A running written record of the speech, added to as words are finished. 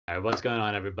All right, what's going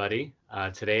on, everybody?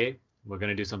 Today, we're going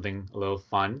to do something a little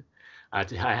fun. I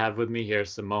have with me here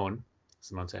Simone.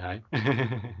 Simone, say hi.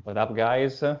 What up,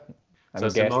 guys? I'm So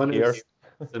a guest here.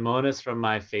 Simone is from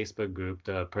my Facebook group,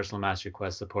 the Personal Mastery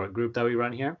Quest support group that we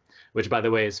run here, which, by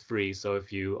the way, is free. So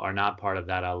if you are not part of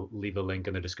that, I'll leave a link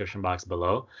in the description box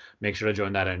below. Make sure to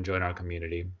join that and join our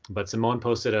community. But Simone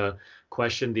posted a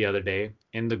question the other day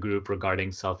in the group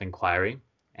regarding self-enquiry.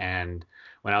 And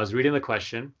when I was reading the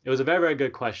question, it was a very, very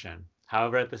good question.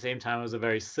 However, at the same time, it was a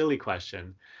very silly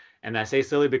question. And I say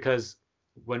silly because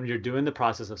when you're doing the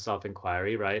process of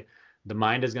self-enquiry, right, the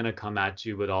mind is going to come at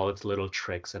you with all its little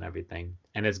tricks and everything.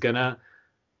 And it's going to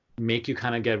make you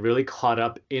kind of get really caught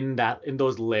up in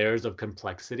those layers of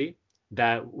complexity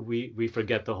that we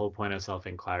forget the whole point of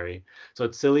self-inquiry. So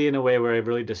it's silly in a way where it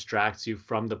really distracts you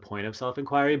from the point of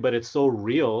self-inquiry, but it's so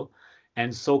real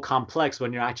and so complex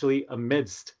when you're actually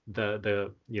amidst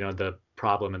the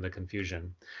problem and the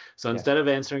confusion. So instead of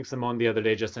answering Simone the other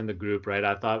day just in the group, right,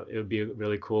 I thought it would be a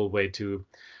really cool way to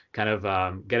kind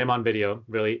of get him on video,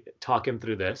 really talk him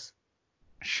through this,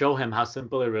 show him how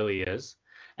simple it really is.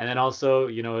 And then also,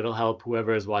 it'll help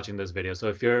whoever is watching this video. So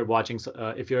if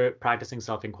you're practicing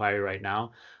self-inquiry right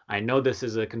now, I know this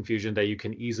is a confusion that you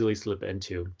can easily slip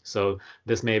into. So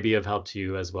this may be of help to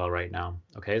you as well right now.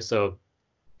 Okay, so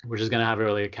we're just going to have a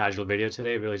really casual video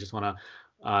today. Really just want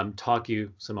to talk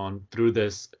you, Simone, through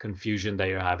this confusion that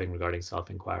you're having regarding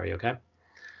self-inquiry, okay?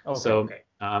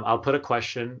 I'll put the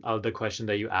question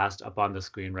that you asked up on the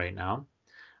screen right now.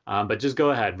 But just go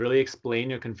ahead, really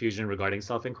explain your confusion regarding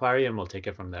self-inquiry, and we'll take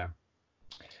it from there.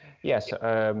 Yes,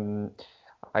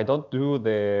 I don't do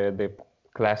the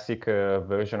classic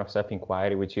version of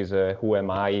self-inquiry, which is who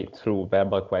am I through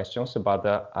verbal questions,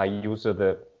 but I use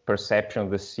the perception,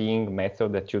 the seeing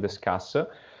method that you discuss.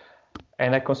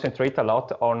 And I concentrate a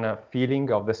lot on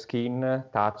feeling of the skin,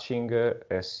 touching,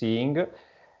 seeing,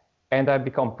 and I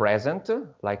become present,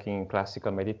 like in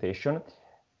classical meditation.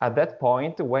 At that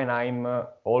point, when I'm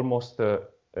almost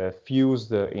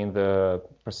fused in the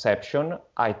perception,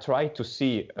 I try to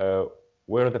see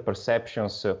where the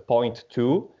perceptions point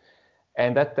to.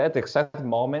 And at that exact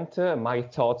moment, my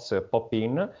thoughts pop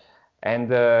in,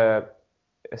 and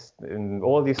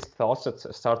all these thoughts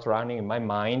start running in my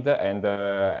mind. And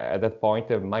at that point,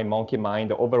 my monkey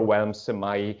mind overwhelms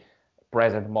my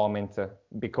present moment,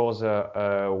 because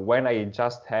when I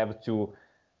just have to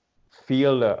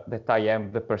feel that I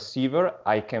am the perceiver,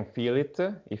 I can feel it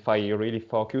if I really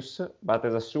focus. But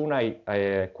as soon as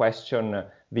I question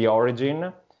the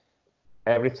origin,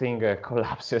 everything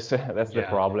collapses. That's the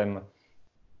problem.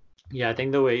 Yeah, I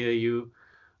think the way that you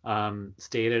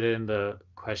stated it in the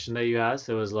question that you asked,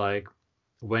 it was like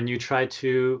when you try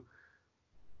to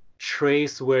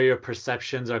trace where your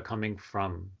perceptions are coming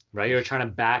from, right? You're trying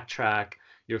to backtrack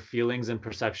your feelings and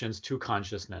perceptions to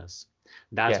consciousness.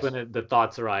 That's when the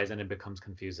thoughts arise and it becomes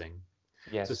confusing.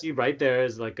 Yes. So see, right there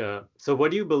is like so what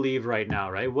do you believe right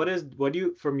now, right? What do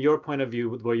you, from your point of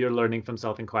view, where you're learning from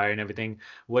self-inquiry and everything,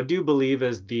 what do you believe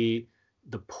is the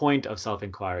point of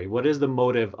self-inquiry? What is the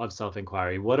motive of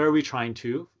self-inquiry? What are we trying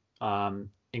to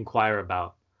inquire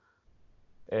about?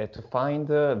 To find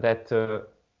that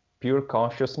pure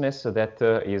consciousness that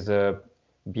is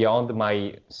beyond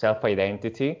my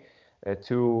self-identity,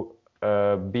 to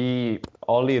be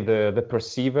only the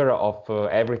perceiver of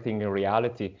everything in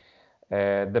reality.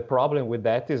 The problem with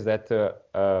that is that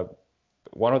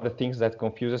one of the things that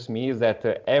confuses me is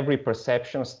that every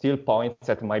perception still points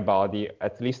at my body,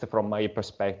 at least from my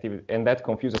perspective, and that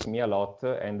confuses me a lot.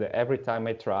 And every time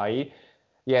I try,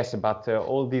 yes, but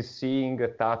all this seeing,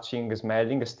 touching,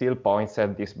 smelling still points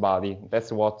at this body.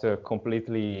 That's what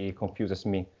completely confuses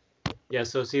me. Yeah,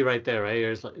 so see right there,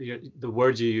 right? The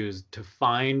words you use to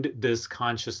find this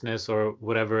consciousness or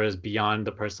whatever is beyond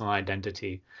the personal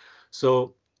identity.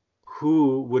 So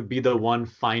who would be the one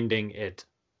finding it?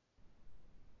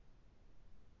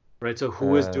 Right, so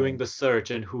who is doing the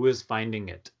search and who is finding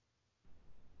it?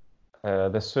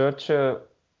 The search,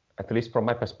 at least from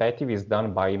my perspective, is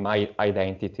done by my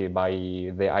identity, by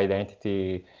the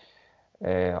identity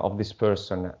of this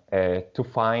person, to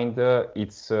find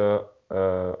its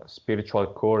spiritual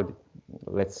core,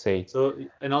 let's say. So,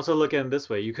 and also look at it this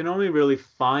way, you can only really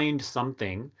find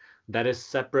something that is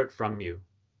separate from you,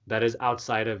 that is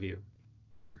outside of you.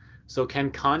 So can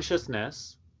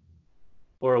consciousness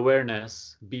or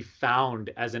awareness be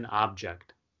found as an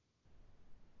object?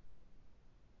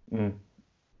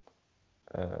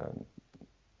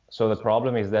 So the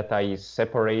problem is that I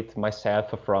separate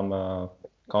myself from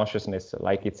consciousness,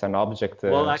 like it's an object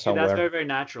well, actually, somewhere. That's very, very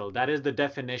natural. That is the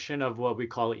definition of what we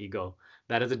call ego.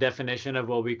 That is the definition of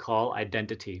what we call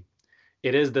identity.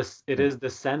 It is this. It is the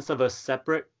sense of a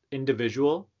separate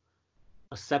individual,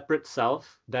 a separate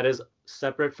self that is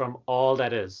separate from all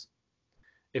that is.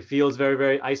 It feels very,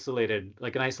 very isolated,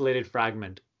 like an isolated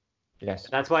fragment. Yes.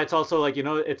 That's why it's also like,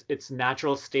 its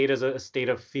natural state is a state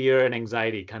of fear and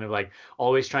anxiety, kind of like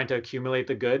always trying to accumulate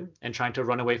the good and trying to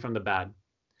run away from the bad.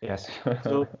 Yes.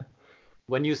 So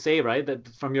when you say, right, that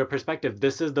from your perspective,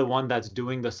 this is the one that's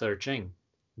doing the searching.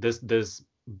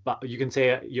 You can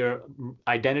say your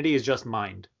identity is just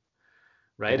mind,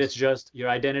 right? Yes. It's just your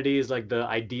identity is like the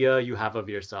idea you have of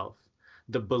yourself,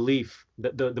 the belief,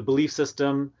 the belief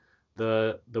system,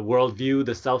 the worldview,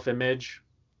 the self-image.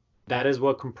 That is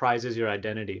what comprises your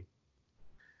identity.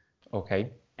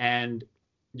 Okay. And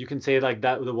you can say like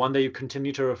that, the one that you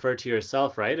continue to refer to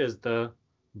yourself, right, is the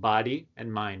body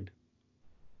and mind.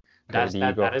 Okay, the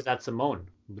ego. That's Simone.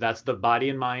 That's the body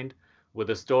and mind with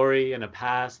a story and a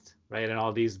past, right? And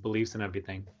all these beliefs and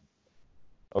everything.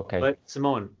 Okay. But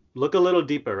Simone, look a little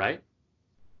deeper, right?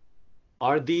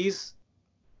 Are these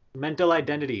mental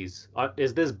identities,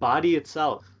 is this body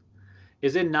itself,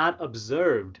 is it not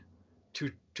observed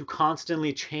to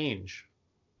constantly change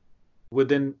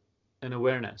within an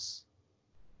awareness?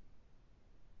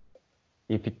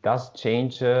 If it does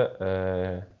change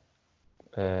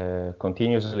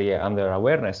continuously under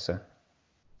awareness,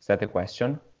 is that the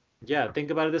question? Yeah,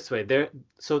 think about it this way.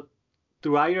 So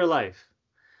throughout your life,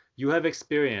 you have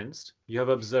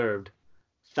observed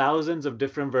thousands of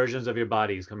different versions of your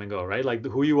bodies come and go, right? Like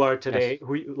who you are today,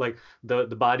 Yes. like the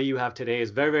body you have today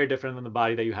is very, very different than the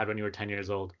body that you had when you were 10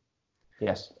 years old.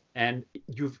 Yes. And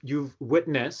you've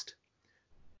witnessed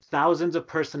thousands of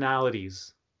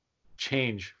personalities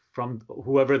change from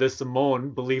whoever this Simone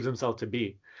believes himself to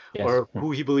be, Yes. or who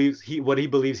he believes what he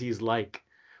believes he's like,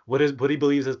 what he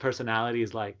believes his personality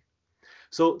is like.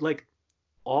 So like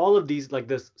all of these, like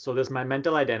this, so this my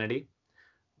mental identity,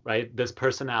 right? This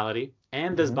personality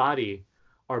and this body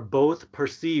are both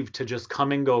perceived to just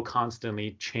come and go,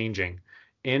 constantly changing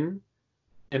in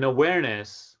an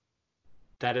awareness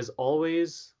that is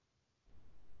always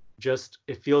just,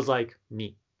 it feels like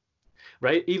me,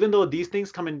 right? Even though these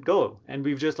things come and go, and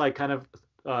we've just like kind of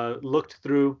looked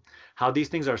through how these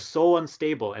things are so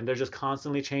unstable and they're just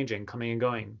constantly changing, coming and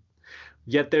going.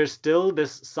 Yet there's still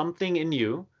this something in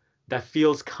you that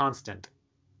feels constant,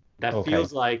 that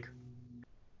feels like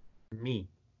me.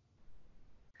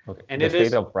 Okay. And The it state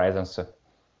is, of presence.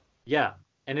 yeah.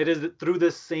 And it is through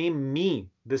this same me,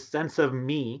 this sense of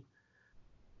me,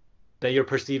 that you're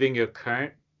perceiving your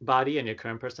current body and your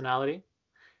current personality.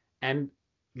 And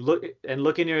look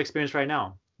in your experience right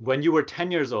now. When you were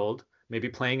 10 years old, maybe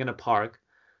playing in a park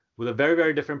with a very,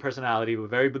 very different personality, with a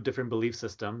very different belief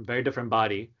system, very different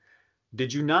body,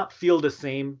 did you not feel the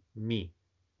same me?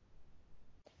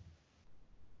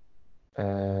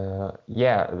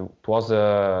 Yeah, it was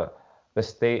the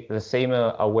same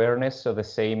awareness, the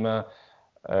same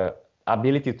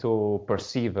ability to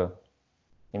perceive,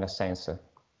 in a sense,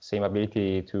 same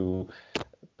ability to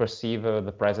perceive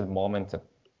the present moment,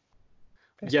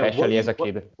 especially as a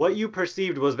kid. What you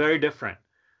perceived was very different,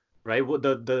 right? What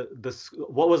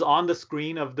what was on the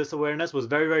screen of this awareness was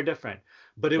very, very different,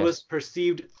 but it was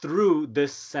perceived through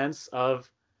this sense of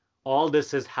all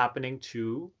this is happening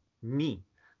to me.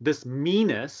 This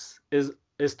me-ness is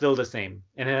still the same,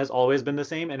 and it has always been the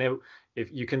same, and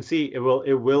if you can see, it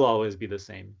will always be the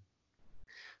same.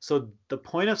 So the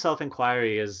point of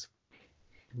self-inquiry is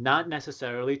not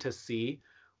necessarily to see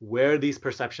where these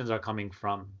perceptions are coming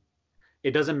from.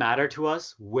 It doesn't matter to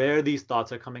us where these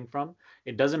thoughts are coming from.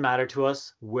 It doesn't matter to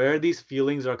us where these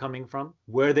feelings are coming from,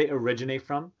 where they originate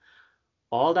from.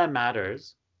 All that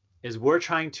matters is we're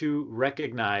trying to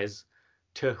recognize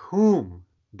to whom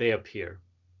they appear.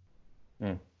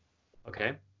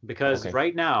 Okay? Because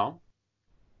right now,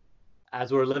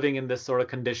 as we're living in this sort of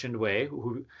conditioned way,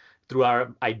 through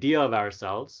our idea of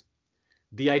ourselves,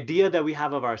 the idea that we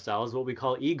have of ourselves, what we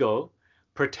call ego,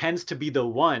 pretends to be the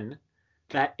one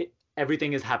that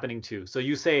everything is happening to. So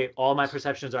you say, all my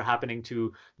perceptions are happening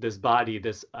to this body,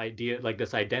 this idea, like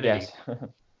this identity. Yes.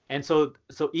 And so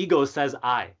ego says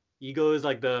I. Ego is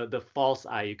like the false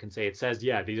I, you can say. It says,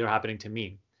 yeah, these are happening to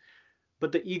me.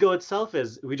 But the ego itself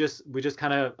is, we just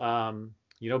kind of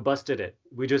busted it.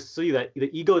 We just see that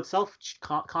the ego itself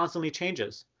constantly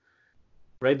changes,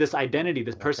 right? This identity,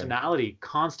 this personality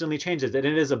constantly changes, and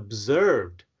it is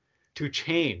observed to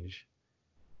change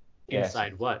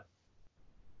inside what?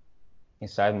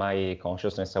 Inside my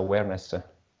consciousness awareness.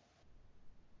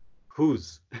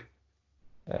 Whose?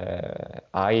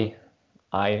 Inside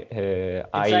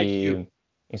you.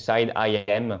 Inside I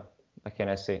am. What can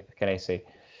I say?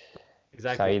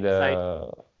 Exactly.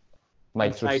 Inside my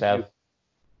true self.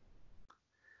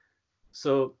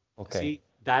 So Okay. see,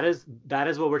 that is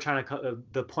what we're trying to,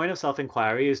 the point of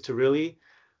self-inquiry is to really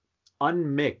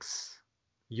unmix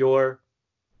your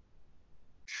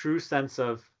true sense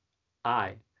of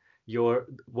I, your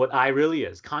what I really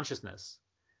is, consciousness,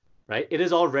 right? It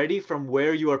is already from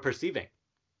where you are perceiving.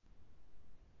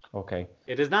 Okay.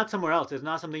 It is not somewhere else. It's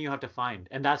not something you have to find.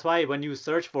 And that's why when you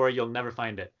search for it, you'll never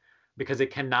find it because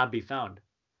it cannot be found.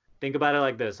 Think about it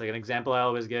like this. Like an example I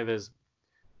always give is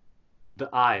the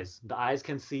eyes. The eyes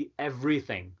can see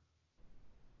everything.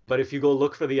 But if you go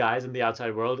look for the eyes in the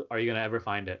outside world, are you going to ever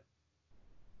find it?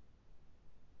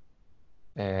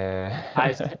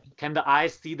 Eyes, Uh, can the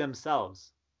eyes see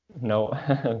themselves? no,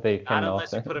 they Not cannot.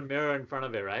 unless you put a mirror in front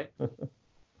of it, right?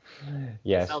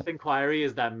 Yes. Self-inquiry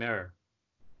is that mirror.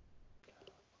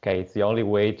 Okay, it's the only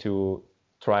way to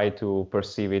try to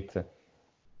perceive it.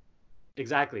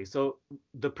 Exactly. So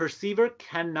the perceiver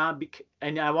cannot be,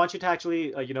 and I want you to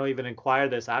actually, even inquire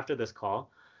this after this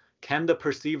call. Can the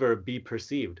perceiver be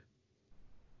perceived?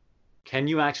 Can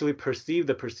you actually perceive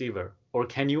the perceiver? Or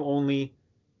can you only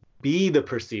be the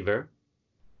perceiver,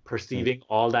 Mm. perceiving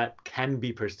all that can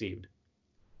be perceived?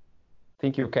 I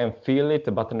think you can feel it,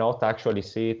 but not actually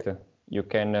see it. You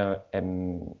can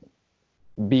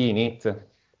be in it.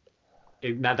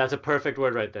 Now, that's a perfect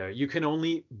word right there. You can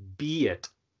only be it,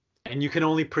 and you can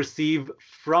only perceive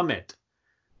from it,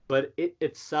 but it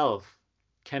itself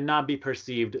cannot be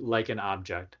perceived like an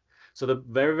object. So the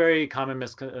very, very common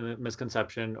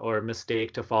misconception or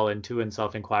mistake to fall into in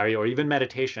self-inquiry or even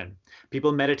meditation,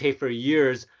 people meditate for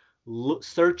years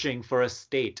searching for a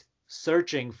state,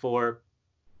 searching for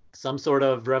some sort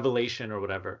of revelation or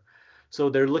whatever. So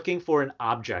they're looking for an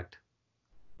object,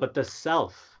 but the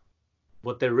self,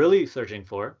 what they're really searching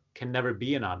for, can never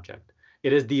be an object.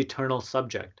 It is the eternal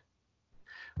subject,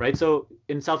 right? So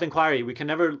in self-inquiry, we can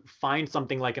never find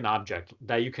something like an object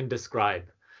that you can describe,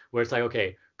 where it's like,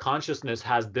 okay, consciousness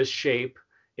has this shape,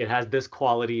 it has this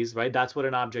qualities, right? That's what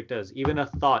an object is. Even a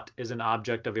thought is an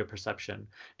object of your perception.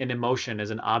 An emotion is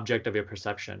an object of your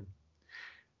perception.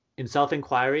 In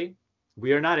self-inquiry,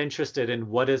 we are not interested in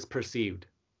what is perceived.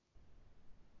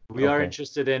 We are Okay.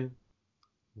 interested in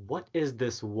what is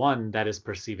this one that is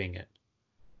perceiving it,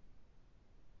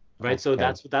 right? So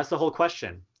Okay. that's the whole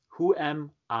question. Who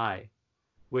am I?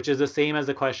 Which is the same as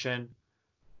the question,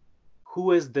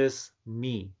 who is this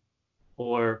me?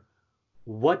 Or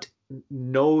what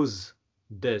knows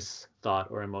this thought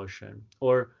or emotion?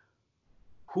 Or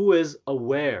who is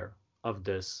aware of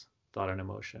this thought and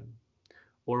emotion?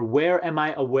 Or where am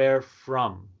I aware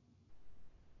from?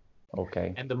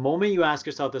 Okay. And the moment you ask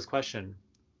yourself this question,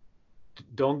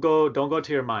 don't go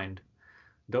to your mind,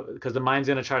 because the mind's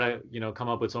going to try to come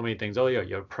up with so many things. Oh, yeah,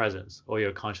 your presence or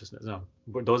your consciousness. No,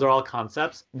 those are all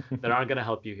concepts that aren't going to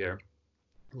help you here.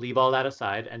 Leave all that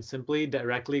aside and simply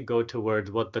directly go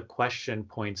towards what the question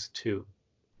points to,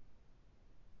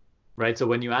 right? So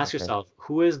when you ask Okay. yourself,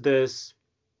 who is this,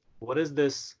 what is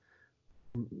this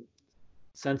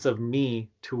sense of me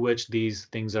to which these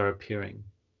things are appearing?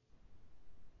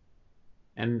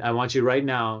 And I want you right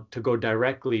now to go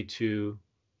directly to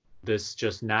this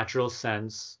just natural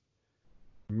sense,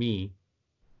 me,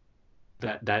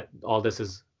 that all this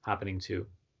is happening to.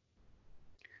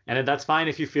 And that's fine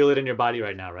if you feel it in your body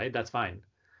right now, right? That's fine.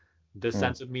 This Mm.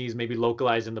 sense of me is maybe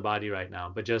localized in the body right now,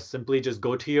 but just simply just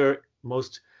go to your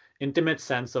most intimate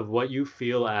sense of what you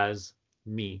feel as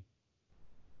me.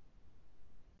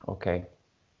 Okay.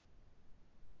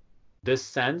 This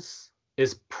sense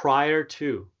is prior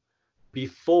to,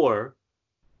 before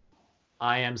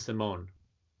I am Simone.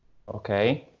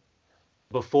 Okay.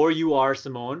 Before you are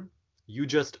Simone, you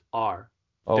just are.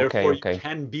 Okay. Therefore, you Okay.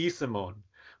 can be Simone,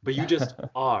 but you just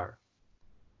are.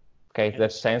 Okay. It's And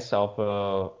that sense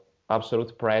of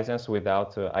absolute presence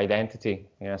without identity,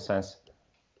 in a sense,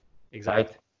 right?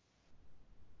 exactly.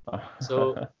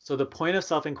 So the point of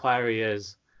self-inquiry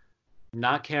is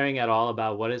not caring at all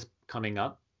about what is coming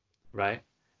up, right?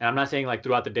 And I'm not saying like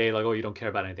throughout the day, like, oh, you don't care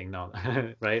about anything. No,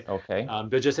 right? Okay.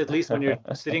 But just at least when you're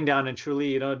sitting down and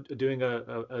truly, doing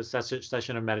a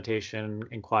session of meditation,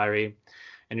 inquiry,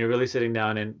 and you're really sitting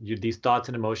down and these thoughts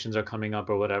and emotions are coming up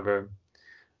or whatever,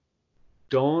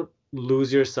 don't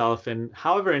lose yourself in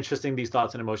however interesting these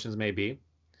thoughts and emotions may be.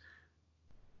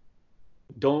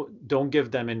 Don't give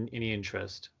them any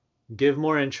interest. Give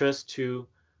more interest to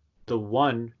the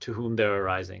one to whom they're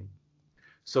arising.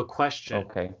 So question,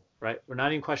 Okay. right? We're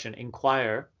not even question,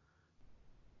 inquire,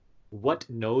 what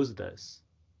knows this?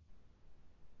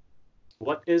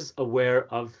 What is aware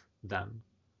of them?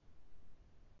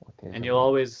 What is And you'll aware?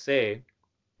 always say,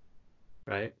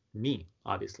 right, me,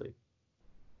 obviously.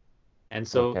 And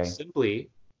so Okay. simply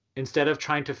instead of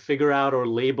trying to figure out or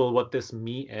label what this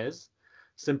me is,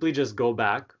 simply just go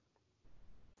back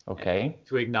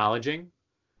to acknowledging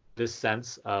this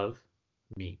sense of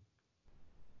me.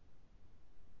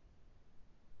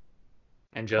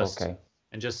 And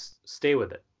just stay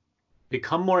with it.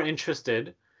 Become more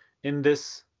interested in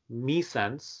this me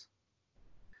sense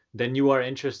than you are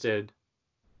interested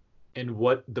in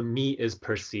what the me is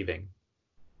perceiving.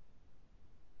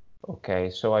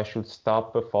 Okay, so I should stop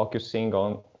focusing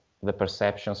on the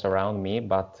perceptions around me,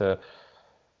 but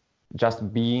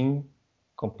just being,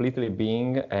 completely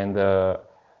being, and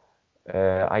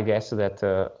I guess that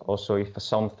also if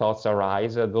some thoughts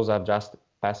arise, those are just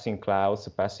passing clouds,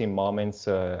 passing moments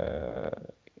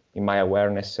in my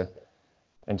awareness,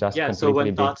 and just So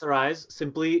when thoughts arise,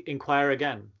 simply inquire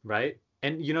again, right?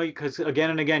 And because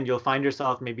again and again, you'll find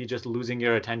yourself maybe just losing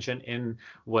your attention in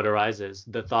what arises,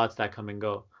 the thoughts that come and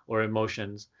go, or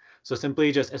emotions. So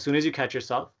simply just as soon as you catch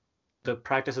yourself, the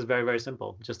practice is very, very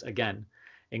simple. Just again,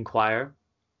 inquire.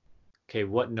 Okay,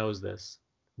 what knows this?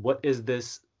 What is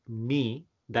this me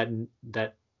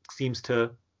that seems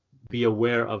to be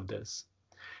aware of this?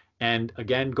 And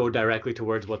again, go directly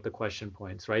towards what the question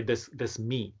points, right? This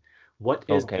me. What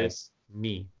is this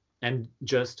me? And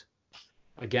just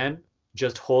again,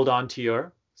 just hold on to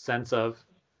your sense of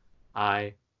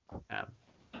I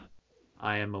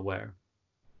am aware.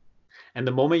 And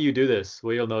the moment you do this,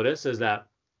 what you'll notice is that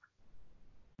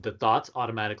the thoughts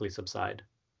automatically subside.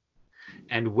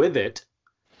 And with it,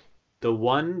 the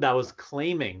one that was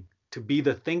claiming to be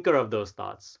the thinker of those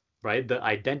thoughts, right? The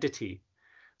identity,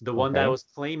 the one that was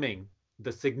claiming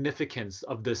the significance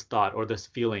of this thought or this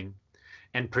feeling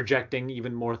and projecting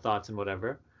even more thoughts and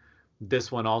whatever,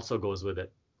 this one also goes with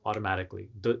it automatically.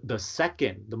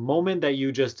 The moment that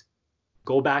you just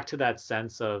go back to that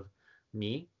sense of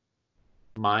me,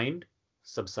 mind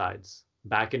subsides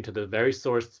back into the very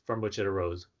source from which it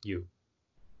arose, you.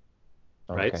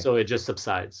 Right? So it just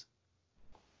subsides.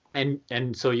 And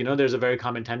so, there's a very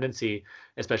common tendency,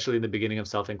 especially in the beginning of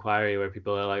self-inquiry, where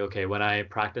people are like, okay, when I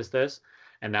practice this,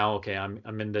 and now, okay,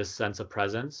 I'm in this sense of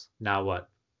presence, now what?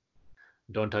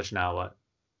 Don't touch now what?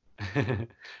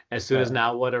 As soon as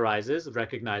now what arises,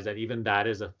 recognize that even that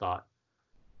is a thought.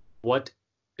 What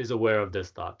is aware of this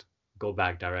thought? Go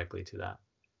back directly to that.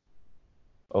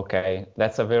 Okay,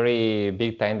 that's a very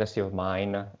big tendency of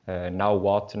mine. Now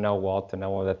what, now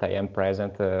that I am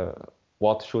present,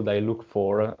 what should I look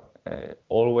for?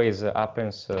 Always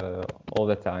happens all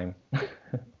the time.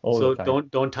 So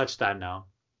don't touch that now,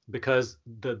 because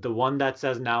the one that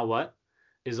says now what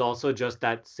is also just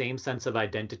that same sense of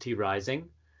identity rising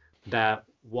that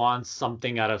wants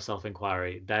something out of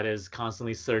self-inquiry, that is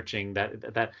constantly searching,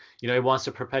 that it wants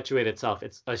to perpetuate itself.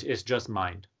 It's just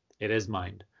mind. It is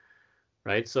mind,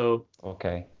 right? So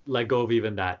let go of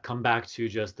even that. Come back to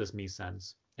just this me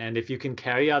sense. And if you can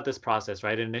carry out this process,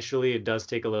 right? Initially, it does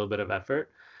take a little bit of effort,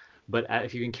 but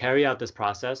if you can carry out this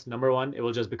process, number one, it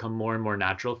will just become more and more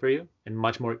natural for you and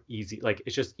much more easy. Like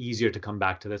it's just easier to come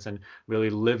back to this and really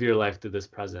live your life through this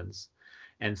presence.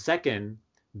 And second,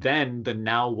 then the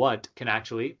now what can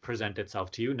actually present itself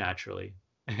to you naturally,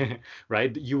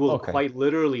 right? You will quite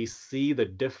literally see the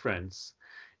difference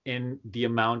in the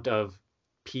amount of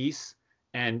peace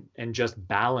and just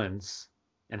balance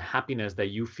and happiness that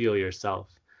you feel yourself,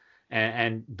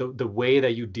 and the way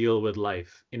that you deal with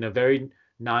life in a very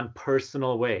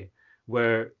non-personal way,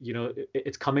 where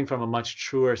it's coming from a much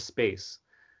truer space,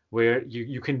 where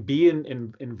you can be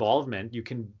in involvement, you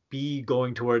can be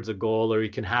going towards a goal, or you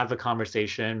can have a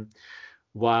conversation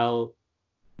while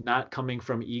not coming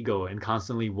from ego and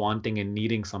constantly wanting and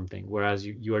needing something, whereas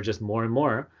you are just more and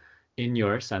more in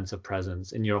your sense of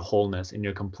presence, in your wholeness, in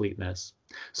your completeness.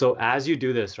 So as you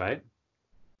do this, right,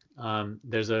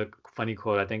 there's a funny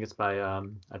quote, I think it's by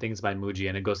Muji,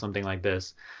 and it goes something like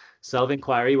this: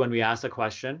 self-inquiry, when we ask a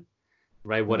question,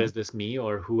 right, what is this me,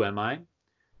 or who am I?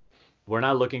 We're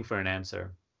not looking for an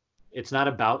answer. It's not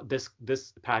about this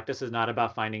practice is not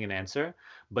about finding an answer,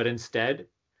 but instead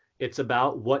it's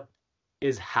about what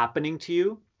is happening to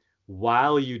you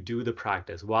while you do the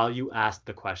practice, while you ask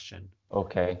the question.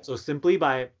 So simply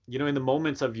by, in the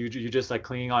moments of you just like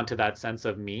clinging on to that sense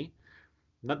of me,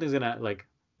 nothing's gonna like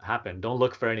happen. Don't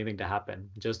look for anything to happen.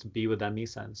 Just be with that me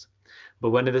sense. But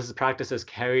when this practice is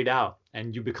carried out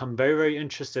and you become very, very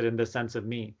interested in the sense of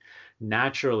me,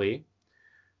 naturally,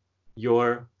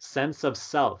 your sense of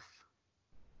self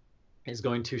is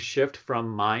going to shift from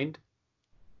mind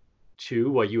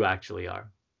to what you actually are.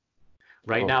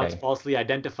 Right now, it's falsely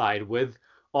identified with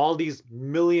all these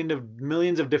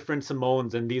millions of different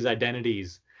Simones and these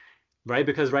identities, right?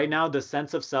 Because right now, the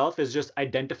sense of self is just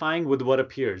identifying with what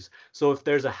appears. So if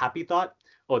there's a happy thought,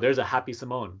 oh, there's a happy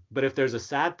Simone. But if there's a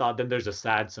sad thought, then there's a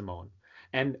sad Simone.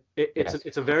 And Yes.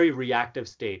 it's a very reactive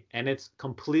state, and it's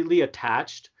completely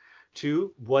attached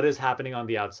to what is happening on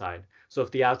the outside. So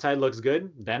if the outside looks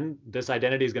good, then this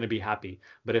identity is going to be happy.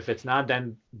 But if it's not,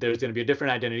 then there's going to be a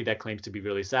different identity that claims to be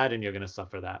really sad, and you're going to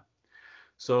suffer that.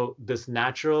 So this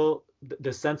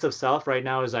sense of self right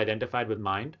now is identified with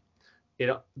mind.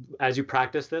 As you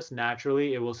practice this,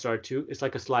 naturally, it will start to, it's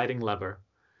like a sliding lever.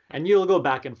 And you'll go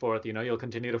back and forth, you'll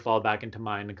continue to fall back into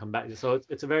mind and come back. So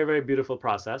it's a very, very beautiful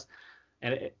process.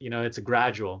 And it's a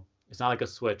gradual, it's not like a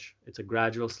switch. It's a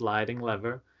gradual sliding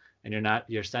lever. And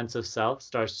your sense of self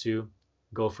starts to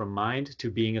go from mind to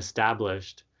being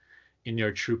established in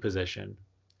your true position.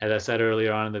 As I said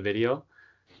earlier on in the video,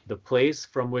 the place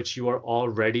from which you are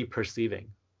already perceiving.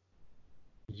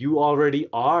 You already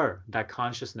are that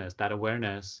consciousness, that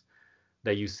awareness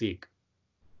that you seek.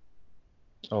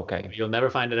 Okay. You'll never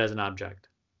find it as an object,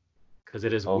 because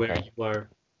it is where you are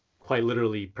quite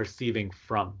literally perceiving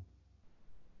from.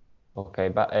 Okay,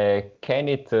 but can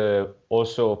it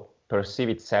also perceive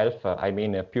itself? I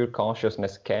mean, pure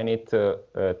consciousness, can it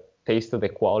taste the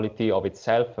quality of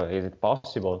itself? Is it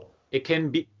possible? It can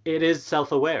be, it is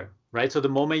self-aware, right? So the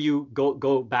moment you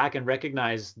go back and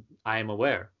recognize, I am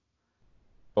aware,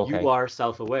 you are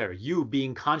self-aware. You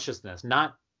being consciousness,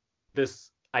 not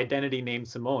this identity named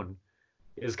Simone,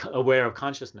 is aware of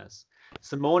consciousness.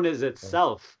 Simone is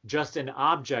itself just an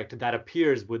object that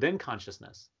appears within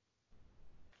consciousness.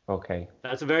 Okay.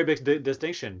 That's a very big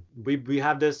distinction. We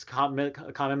have this common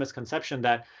misconception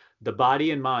that the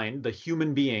body and mind, the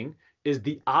human being, is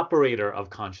the operator of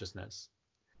consciousness.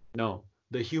 No,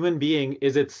 the human being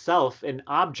is itself an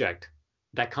object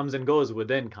that comes and goes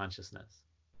within consciousness.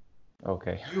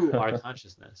 Okay. You are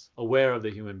consciousness, aware of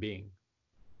the human being.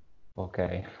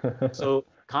 Okay. So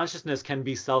consciousness can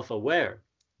be self-aware,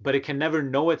 but it can never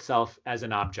know itself as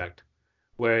an object,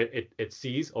 where it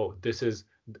sees, oh,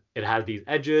 it has these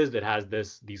edges, it has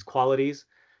these qualities.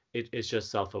 It's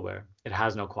just self-aware. It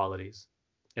has no qualities.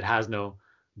 It has no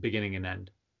beginning and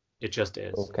end. It just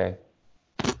is. Okay.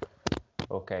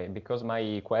 Okay, because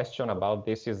my question about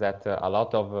this is that a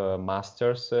lot of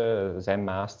masters, Zen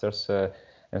masters,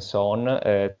 and so on,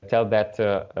 tell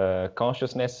that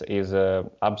consciousness is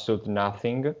absolute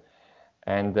nothing,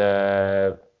 and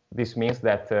this means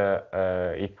that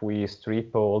if we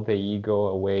strip all the ego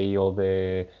away, all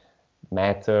the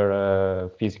matter,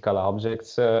 physical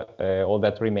objects, all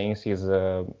that remains is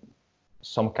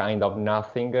some kind of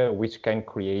nothing which can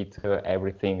create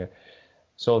everything.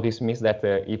 So this means that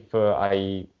if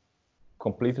I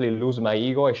completely lose my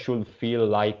ego, I should feel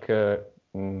like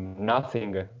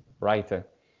nothing, right?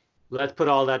 Let's put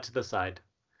all that to the side.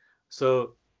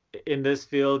 So in this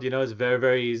field, it's very,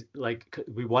 very easy. Like,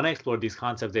 we want to explore these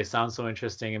concepts. They sound so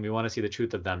interesting, and we want to see the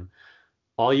truth of them.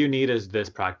 All you need is this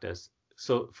practice.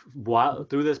 So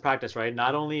through this practice, right,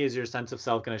 not only is your sense of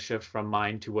self going to shift from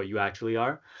mind to what you actually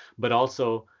are, but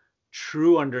also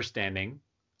true understanding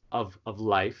of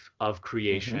life, of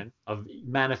creation, of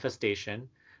manifestation,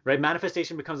 right?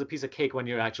 Manifestation becomes a piece of cake when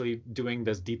you're actually doing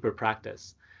this deeper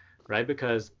practice, right?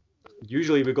 Because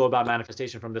usually we go about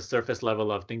manifestation from the surface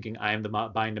level of thinking I am the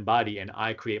mind and body and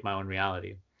I create my own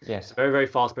reality. Yes. It's a very, very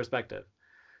false perspective.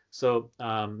 So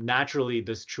naturally,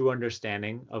 this true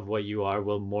understanding of what you are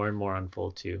will more and more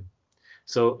unfold to you.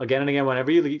 So again and again,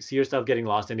 whenever you see yourself getting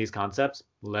lost in these concepts,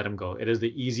 let them go. It is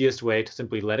the easiest way to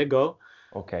simply let it go.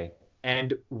 Okay.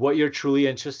 And what you're truly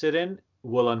interested in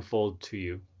will unfold to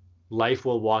you. Life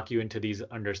will walk you into these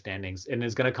understandings, and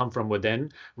it's going to come from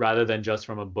within rather than just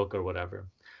from a book or whatever.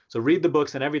 So read the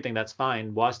books and everything, that's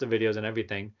fine. Watch the videos and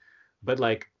everything. But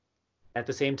like, at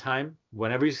the same time,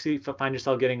 whenever you find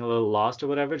yourself getting a little lost or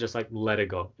whatever, just like let it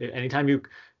go. Anytime you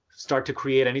start to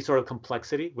create any sort of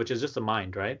complexity, which is just a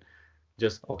mind, right?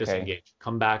 Just disengage.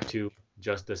 Come back to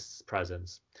just this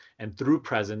presence. And through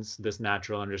presence, this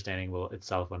natural understanding will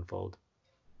itself unfold.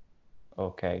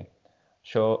 Okay.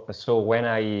 So when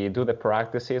I do the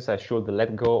practices, I should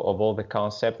let go of all the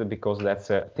concept, because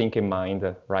that's thinking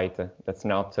mind, right? That's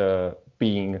not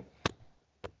being.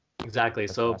 Exactly.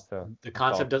 So the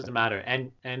concept doesn't matter.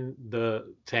 And to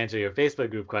answer your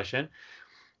Facebook group question,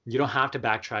 you don't have to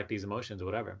backtrack these emotions or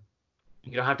whatever.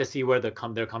 You don't have to see where they're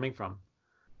coming from.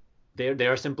 They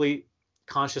are simply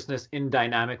consciousness in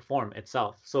dynamic form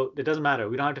itself. So it doesn't matter.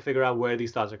 We don't have to figure out where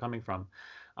these thoughts are coming from.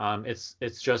 It's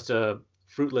just a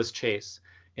fruitless chase.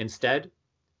 Instead,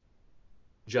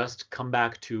 just come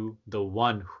back to the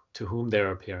one to whom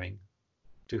they're appearing,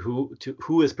 to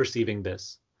who is perceiving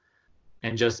this,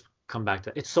 and just come back to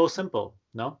it. It's so simple,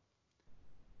 no?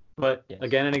 But Yes.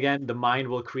 again and again, the mind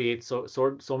will create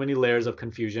so many layers of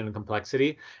confusion and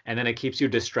complexity, and then it keeps you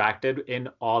distracted in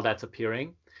all that's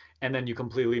appearing, and then you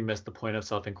completely miss the point of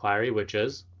self-inquiry, which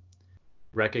is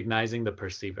recognizing the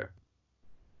perceiver,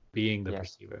 being the Yes.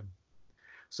 perceiver.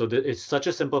 So it's such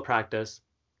a simple practice,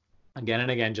 again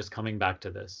and again, just coming back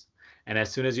to this. And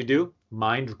as soon as you do,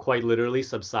 mind quite literally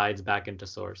subsides back into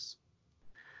source.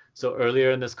 So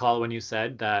earlier in this call, when you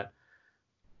said that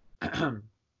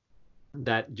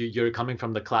that you're coming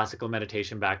from the classical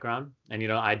meditation background,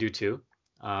 and I do too.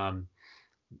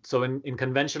 So in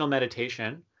conventional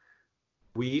meditation,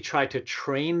 we try to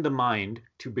train the mind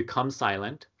to become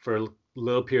silent for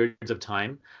little periods of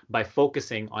time by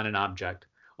focusing on an object.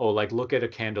 Oh, like look at a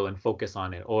candle and focus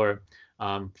on it, or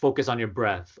focus on your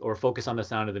breath, or focus on the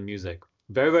sound of the music.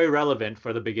 Very, very relevant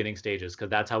for the beginning stages, because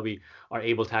that's how we are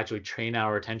able to actually train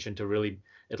our attention to really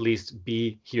at least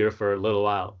be here for a little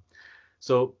while.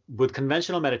 So with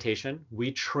conventional meditation,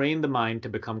 we train the mind to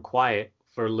become quiet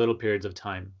for little periods of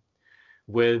time.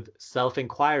 With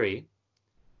self-inquiry,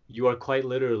 you are quite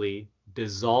literally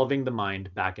dissolving the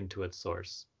mind back into its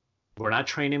source. We're not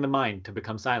training the mind to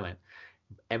become silent.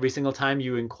 Every single time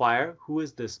you inquire, who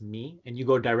is this me? And you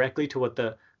go directly to what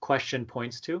the question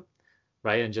points to,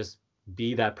 right? And just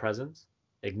be that presence.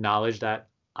 Acknowledge that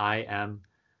I am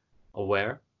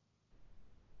aware.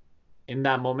 In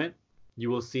that moment, you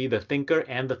will see the thinker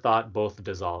and the thought both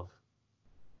dissolve.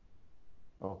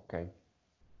 Okay.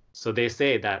 So they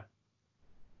say that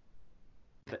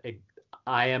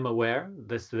I am aware,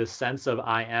 this sense of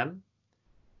I am,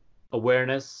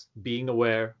 awareness, being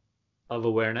aware of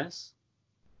awareness,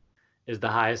 is the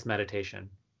highest meditation,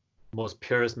 most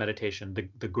purest meditation,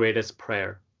 the greatest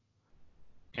prayer.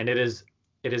 And it is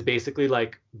basically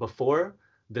like before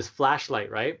this flashlight,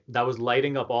 right? That was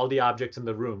lighting up all the objects in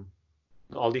the room,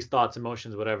 all these thoughts,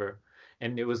 emotions, whatever.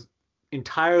 And it was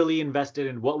entirely invested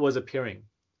in what was appearing,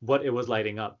 what it was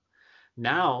lighting up.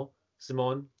 Now,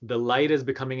 Simone, the light is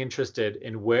becoming interested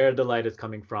in where the light is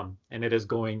coming from. And it is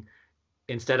going,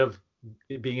 instead of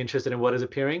being interested in what is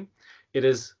appearing, it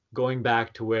is going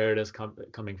back to where it is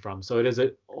coming from. So it is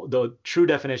the true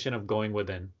definition of going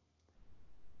within.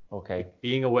 Okay.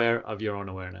 Being aware of your own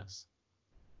awareness.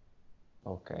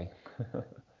 Okay.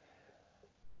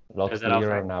 Lots Is that all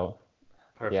clearer fair? now.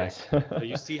 Perfect. Yes. So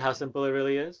you see how simple it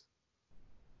really is?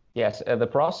 Yes, the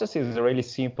process is really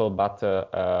simple, but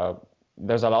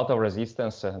there's a lot of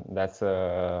resistance. That's,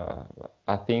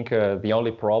 I think, the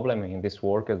only problem in this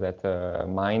work is that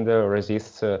mind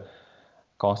resists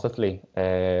constantly.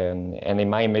 And in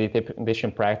my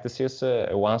meditation practices,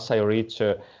 once I reach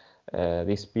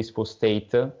this peaceful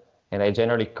state, and I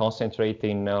generally concentrate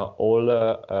in all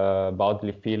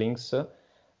bodily feelings,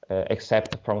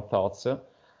 except from thoughts,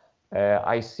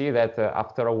 I see that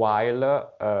after a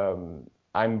while,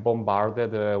 I'm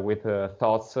bombarded with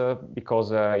thoughts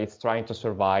because it's trying to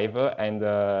survive, and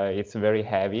it's very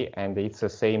heavy, and it's the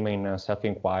same in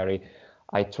self-inquiry.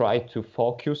 I try to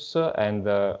focus, and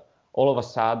all of a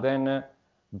sudden,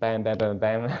 bam, bam, bam,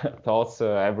 bam, thoughts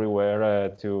everywhere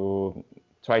to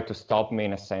try to stop me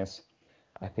in a sense.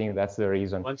 I think that's the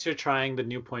reason. Once you're trying the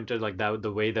new pointer like that,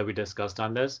 the way that we discussed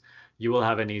on this, you will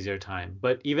have an easier time.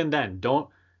 But even then, don't.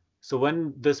 So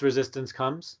when this resistance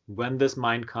comes, when this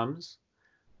mind comes,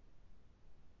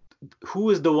 who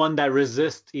is the one that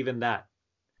resists even that?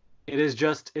 It is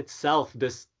just itself,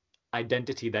 this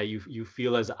identity that you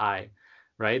feel as I,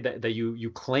 right? That you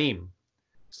claim.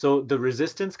 So the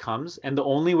resistance comes, and the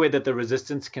only way that the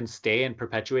resistance can stay and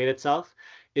perpetuate itself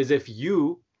is if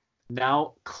you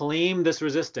now claim this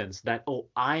resistance, that, oh,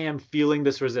 I am feeling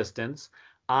this resistance,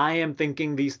 I am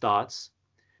thinking these thoughts,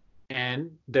 and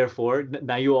therefore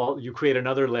now you create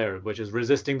another layer, which is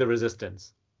resisting the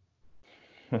resistance.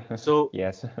 So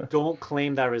Yes. don't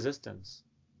claim that resistance.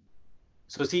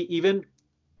 So see, even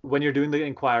when you're doing the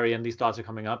inquiry and these thoughts are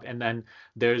coming up, and then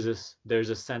there's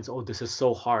a sense, oh, this is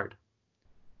so hard.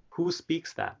 Who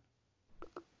speaks that?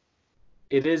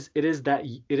 It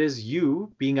is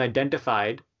you being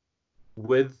identified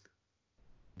with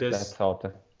this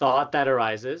thought that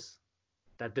arises,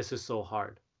 that this is so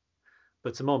hard.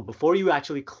 But Simone, before you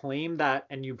actually claim that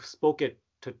and you spoke it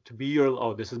to be your,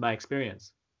 oh, this is my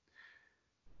experience,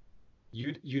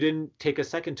 you didn't take a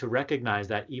second to recognize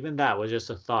that even that was just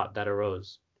a thought that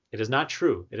arose. It is not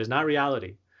true. It is not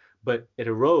reality. But it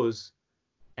arose,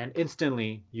 and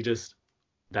instantly you just,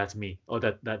 that's me. Oh,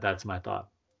 that's my thought.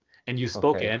 And you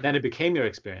spoke it, and then it became your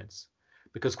experience.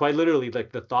 Because quite literally,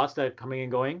 like the thoughts that are coming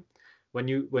and going,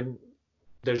 when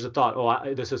there's a thought,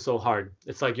 oh, this is so hard.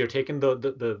 It's like you're taking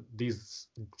these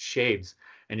shades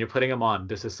and you're putting them on.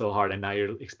 This is so hard, and now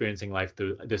you're experiencing life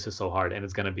through this is so hard, and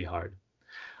it's gonna be hard.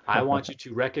 I want you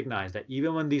to recognize that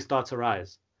even when these thoughts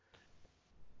arise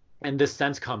and this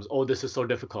sense comes, oh, this is so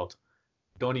difficult,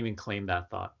 don't even claim that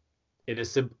thought. It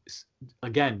is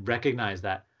again, recognize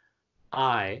that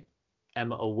I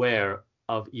am aware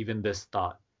of even this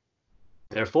thought.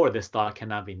 Therefore, this thought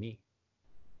cannot be me.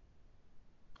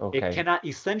 Okay. It cannot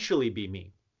essentially be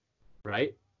me,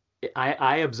 right?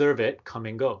 I observe it come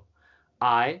and go.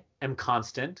 I am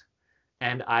constant,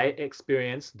 and I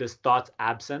experience this thought's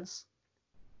absence,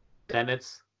 then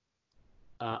its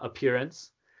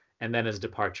appearance, and then its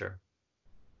departure.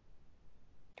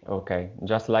 Okay,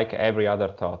 just like every other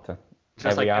thought.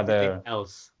 Just like everything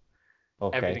else.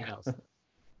 Okay. Everything else.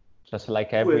 Just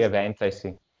like every event I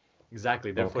see.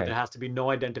 Exactly. Therefore, there has to be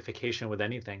no identification with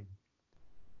anything.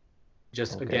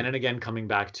 Just again and again coming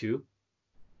back to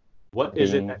what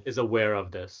is it that is aware of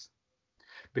this?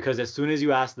 Because as soon as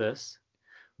you ask this,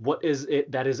 what is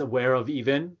it that is aware of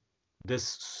even this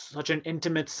such an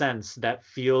intimate sense that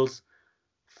feels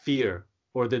fear,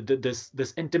 or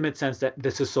this intimate sense that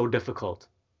this is so difficult?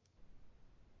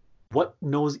 What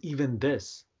knows even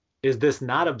this? Is this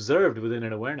not observed within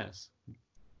an awareness?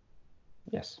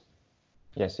 Yes.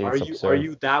 Yes, are it's you observed. Are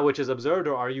you that which is observed,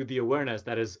 or are you the awareness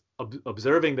that is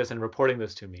observing this and reporting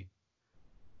this to me?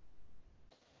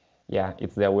 Yeah,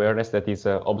 it's the awareness that is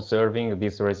observing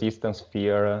this resistance,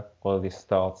 fear, all these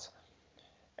thoughts,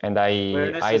 and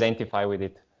I identify with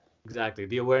it. Exactly.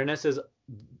 The awareness is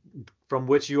from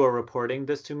which you are reporting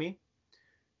this to me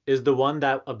is the one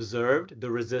that observed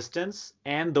the resistance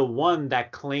and the one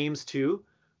that claims to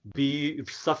be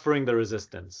suffering the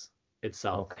resistance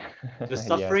itself. Okay. The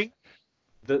suffering,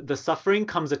 yes. the suffering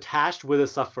comes attached with a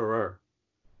sufferer.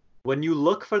 When you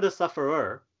look for the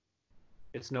sufferer,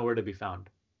 it's nowhere to be found.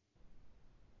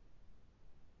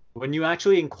 When you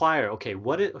actually inquire, okay,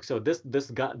 what is, so this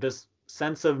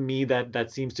sense of me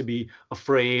that seems to be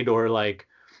afraid, or like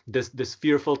this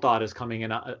fearful thought is coming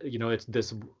in, it's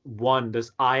this one,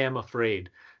 this I am afraid.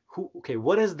 Okay,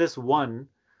 what is this one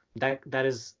that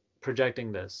is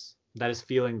projecting this, that is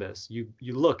feeling this? You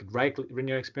look right in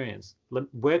your experience.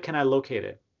 Where can I locate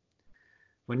it?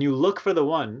 When you look for the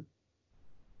one,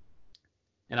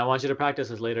 and I want you to practice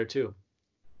this later too,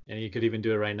 and you could even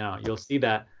do it right now, you'll see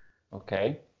that.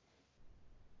 Okay.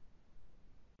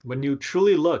 When you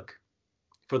truly look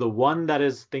for the one that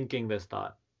is thinking this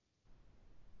thought,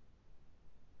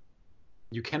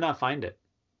 you cannot find it.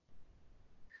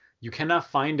 You cannot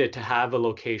find it to have a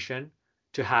location,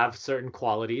 to have certain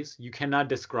qualities. You cannot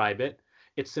describe it.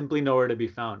 It's simply nowhere to be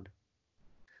found.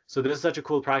 So this is such a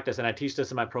cool practice, and I teach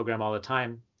this in my program all the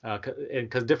time,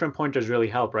 because different pointers really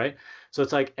help, right? So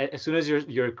it's like as soon as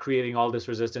you're creating all this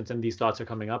resistance and these thoughts are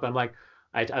coming up, I'm like,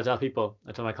 I tell people,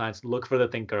 I tell my clients, look for the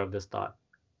thinker of this thought.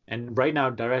 And right now,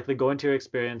 directly go into your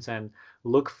experience and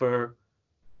look for,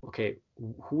 okay,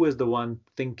 who is the one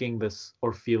thinking this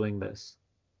or feeling this?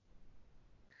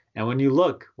 And when you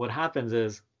look, what happens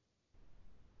is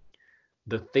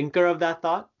the thinker of that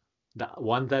thought, the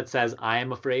one that says, I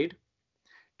am afraid,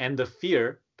 and the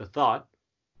fear, the thought,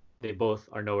 they both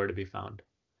are nowhere to be found.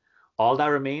 All that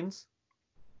remains,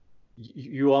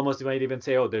 you almost might even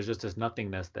say, oh, there's just this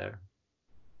nothingness there.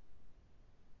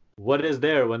 What is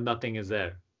there when nothing is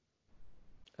there?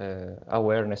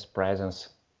 Awareness, presence,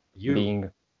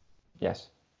 being. Yes.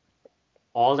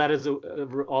 All that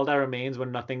remains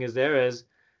when nothing is there is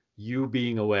you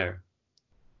being aware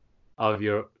of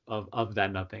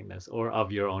that nothingness, or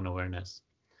of your own awareness.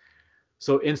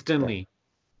 So instantly,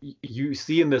 you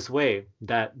see in this way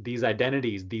that these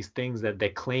identities, these things that they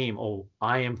claim, oh,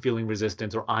 I am feeling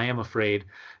resistance, or I am afraid,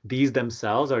 these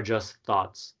themselves are just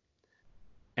thoughts.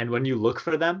 And when you look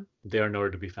for them, they are nowhere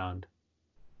to be found.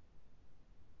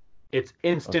 It's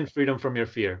instant freedom from your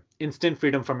fear, instant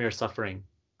freedom from your suffering.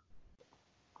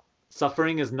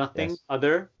 Suffering is nothing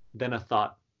other than a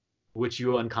thought, which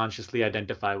you unconsciously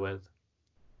identify with.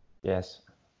 Yes,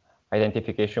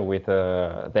 identification with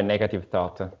the negative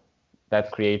thought that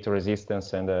creates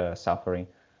resistance and suffering.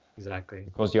 Exactly.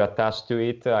 Because you attach to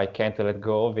it, I can't let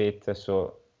go of it,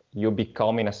 so you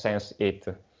become, in a sense, it.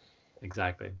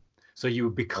 Exactly. So you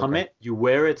become it, you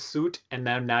wear its suit, and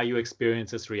now you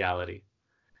experience its reality.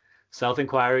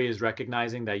 Self-inquiry is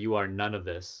recognizing that you are none of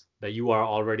this, that you are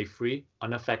already free,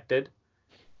 unaffected,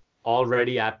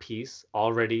 already at peace,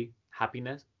 already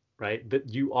happiness, right? That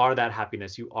you are that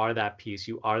happiness, you are that peace,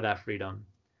 you are that freedom.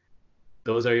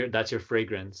 That's your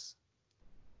fragrance.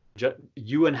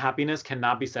 You and happiness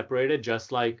cannot be separated,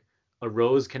 just like a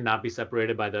rose cannot be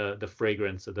separated by the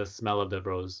fragrance or the smell of the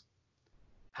rose.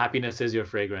 Happiness is your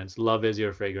fragrance. Love is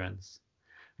your fragrance.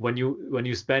 When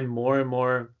you spend more and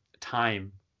more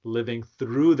time living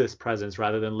through this presence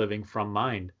rather than living from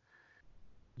mind,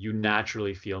 you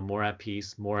naturally feel more at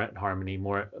peace, more at harmony,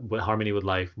 more harmony with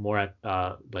life, more at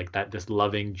like that, this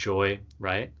loving joy,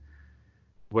 right?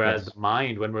 Whereas the Yes.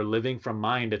 mind, when we're living from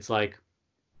mind, it's like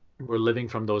we're living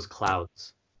from those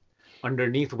clouds,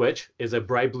 underneath which is a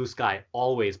bright blue sky,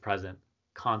 always present,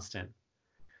 constant.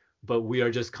 But we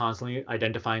are just constantly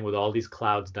identifying with all these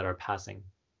clouds that are passing,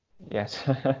 Yes.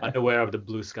 unaware of the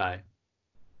blue sky.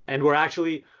 And we're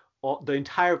actually the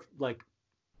entire like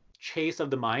chase of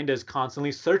the mind is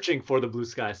constantly searching for the blue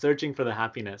sky, searching for the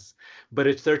happiness, but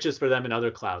it searches for them in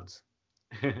other clouds.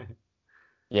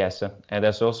 Yes, and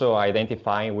there's also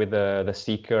identifying with the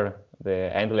seeker,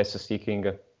 the endless seeking.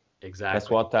 That's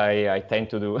Exactly. what I tend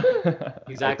to do. I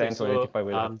Exactly. tend to So, identify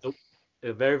with that.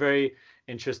 a very, very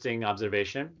interesting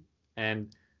observation.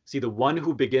 And see, the one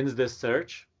who begins this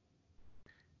search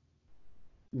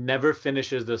never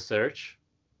finishes the search,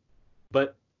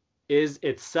 but is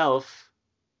itself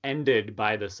ended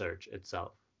by the search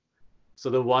itself. So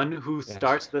the one who Yes,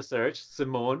 starts the search,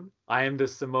 Simone, I am the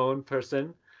Simone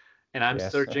person, and I'm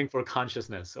yes, searching for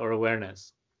consciousness or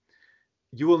awareness.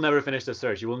 You will never finish the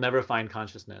search. You will never find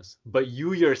consciousness. But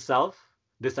you yourself,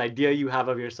 this idea you have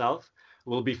of yourself,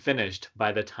 will be finished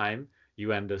by the time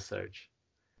you end the search.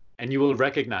 And you will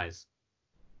recognize,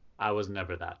 I was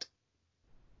never that.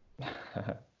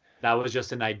 That was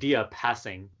just an idea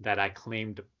passing that I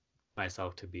claimed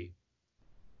myself to be.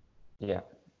 yeah,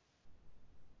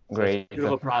 So it's a great.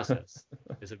 beautiful process.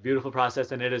 It's a beautiful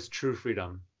process, and it is true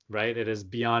freedom, right? It is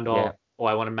beyond Yeah, all, oh,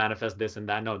 I want to manifest this and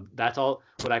that. No, that's all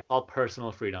what I call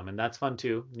personal freedom. And that's fun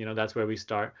too. That's where we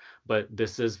start. But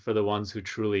this is for the ones who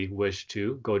truly wish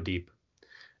to go deep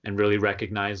and really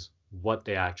recognize what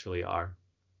they actually are.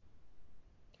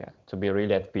 yeah, to be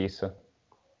really at peace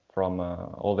from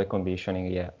all the conditioning.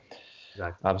 Yeah,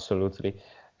 Exactly. absolutely.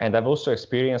 And I've also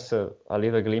experienced a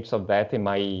little glimpse of that in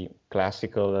my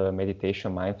classical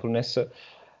meditation mindfulness.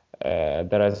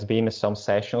 There has been some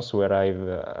sessions where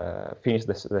I've finished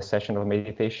the session of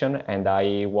meditation and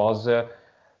I was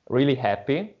really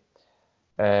happy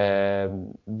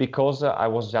because I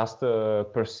was just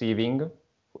perceiving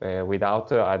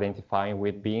without identifying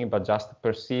with being, but just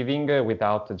perceiving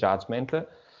without judgment.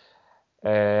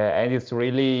 And it's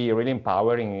really, really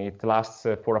empowering. It lasts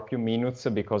for a few minutes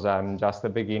because I'm just a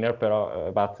beginner,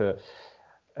 but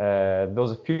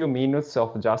those few minutes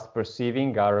of just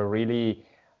perceiving are really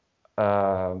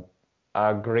uh,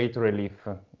 a great relief,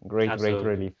 great Absolutely.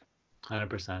 relief.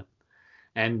 100%.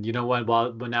 And you know what?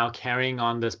 While we're now carrying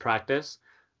on this practice,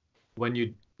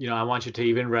 when I want you to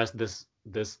even rest this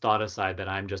thought aside that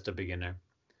I'm just a beginner,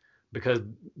 because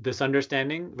this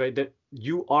understanding, right, that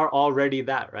you are already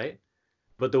that, right?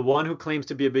 But the one who claims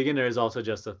to be a beginner is also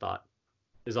just a thought,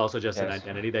 is also just an Yes,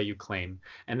 identity that you claim.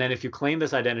 And then if you claim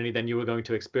this identity, then you are going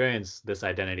to experience this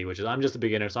identity, which is I'm just a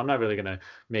beginner, so I'm not really going to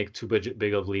make too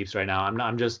big of leaps right now.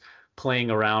 I'm just playing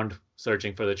around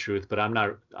searching for the truth, but I'm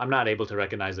not able to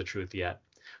recognize the truth yet.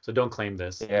 So don't claim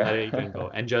this. Let it even yeah, go.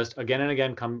 And just again and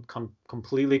again come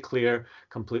completely clear,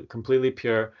 completely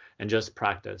pure, and just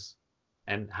practice.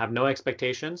 And have no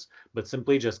expectations, but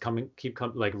simply just keep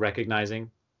like recognizing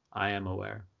I am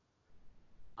aware.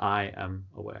 I am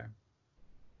aware.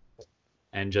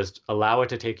 And just allow it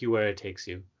to take you where it takes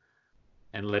you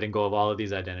and letting go of all of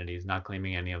these identities, not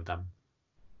claiming any of them.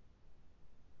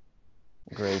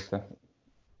 great.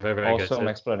 Very, very good. Awesome So,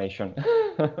 explanation.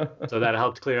 so that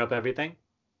helped clear up everything?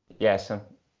 Yes,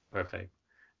 Perfect.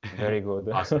 very good.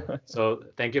 Awesome. So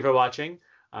thank you for watching.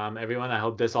 Everyone, I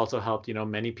hope this also helped,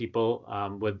 many people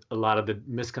with a lot of the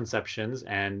misconceptions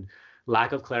and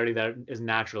lack of clarity that is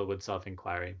natural with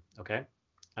self-inquiry. Okay.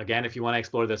 Again, if you want to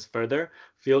explore this further,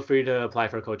 feel free to apply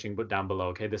for coaching down below.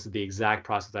 Okay. This is the exact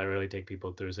process I really take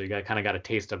people through. So you kind of got a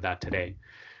taste of that today.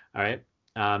 All right.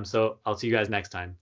 So I'll see you guys next time.